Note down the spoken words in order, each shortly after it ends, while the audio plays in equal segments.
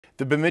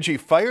The Bemidji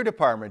Fire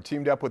Department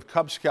teamed up with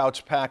Cub Scouts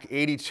Pack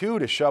 82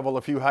 to shovel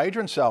a few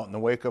hydrants out in the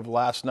wake of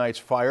last night's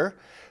fire.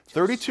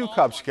 32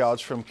 Cub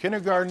Scouts from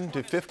kindergarten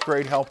to 5th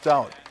grade helped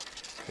out.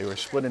 They were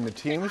split into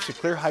teams to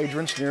clear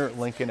hydrants near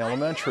Lincoln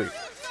Elementary.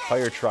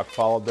 Fire truck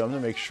followed them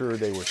to make sure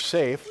they were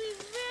safe.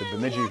 The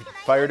Bemidji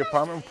Fire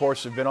Department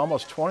reports there have been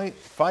almost 20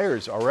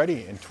 fires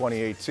already in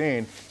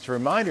 2018. It's a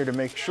reminder to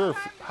make sure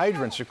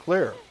hydrants are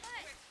clear.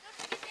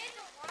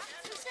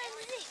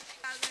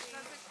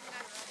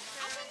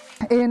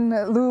 In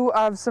lieu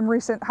of some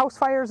recent house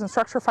fires and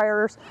structure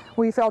fires,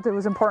 we felt it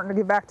was important to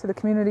give back to the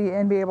community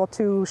and be able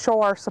to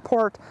show our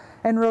support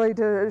and really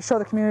to show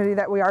the community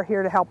that we are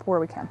here to help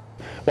where we can.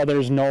 While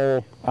there's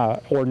no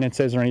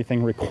ordinances or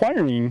anything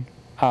requiring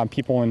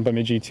people in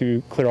Bemidji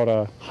to clear out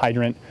a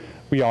hydrant,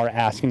 we are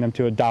asking them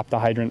to adopt the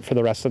hydrant for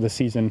the rest of the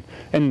season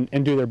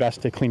and do their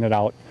best to clean it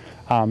out.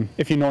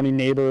 If you know any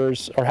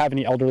neighbors or have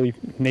any elderly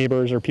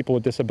neighbors or people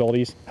with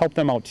disabilities, help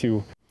them out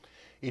too.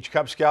 Each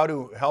Cub Scout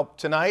who helped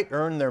tonight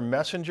earned their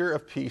Messenger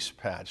of Peace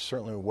patch,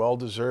 certainly well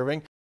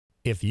deserving.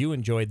 If you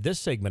enjoyed this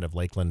segment of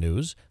Lakeland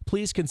News,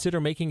 please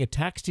consider making a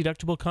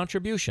tax-deductible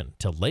contribution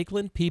to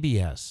Lakeland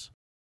PBS.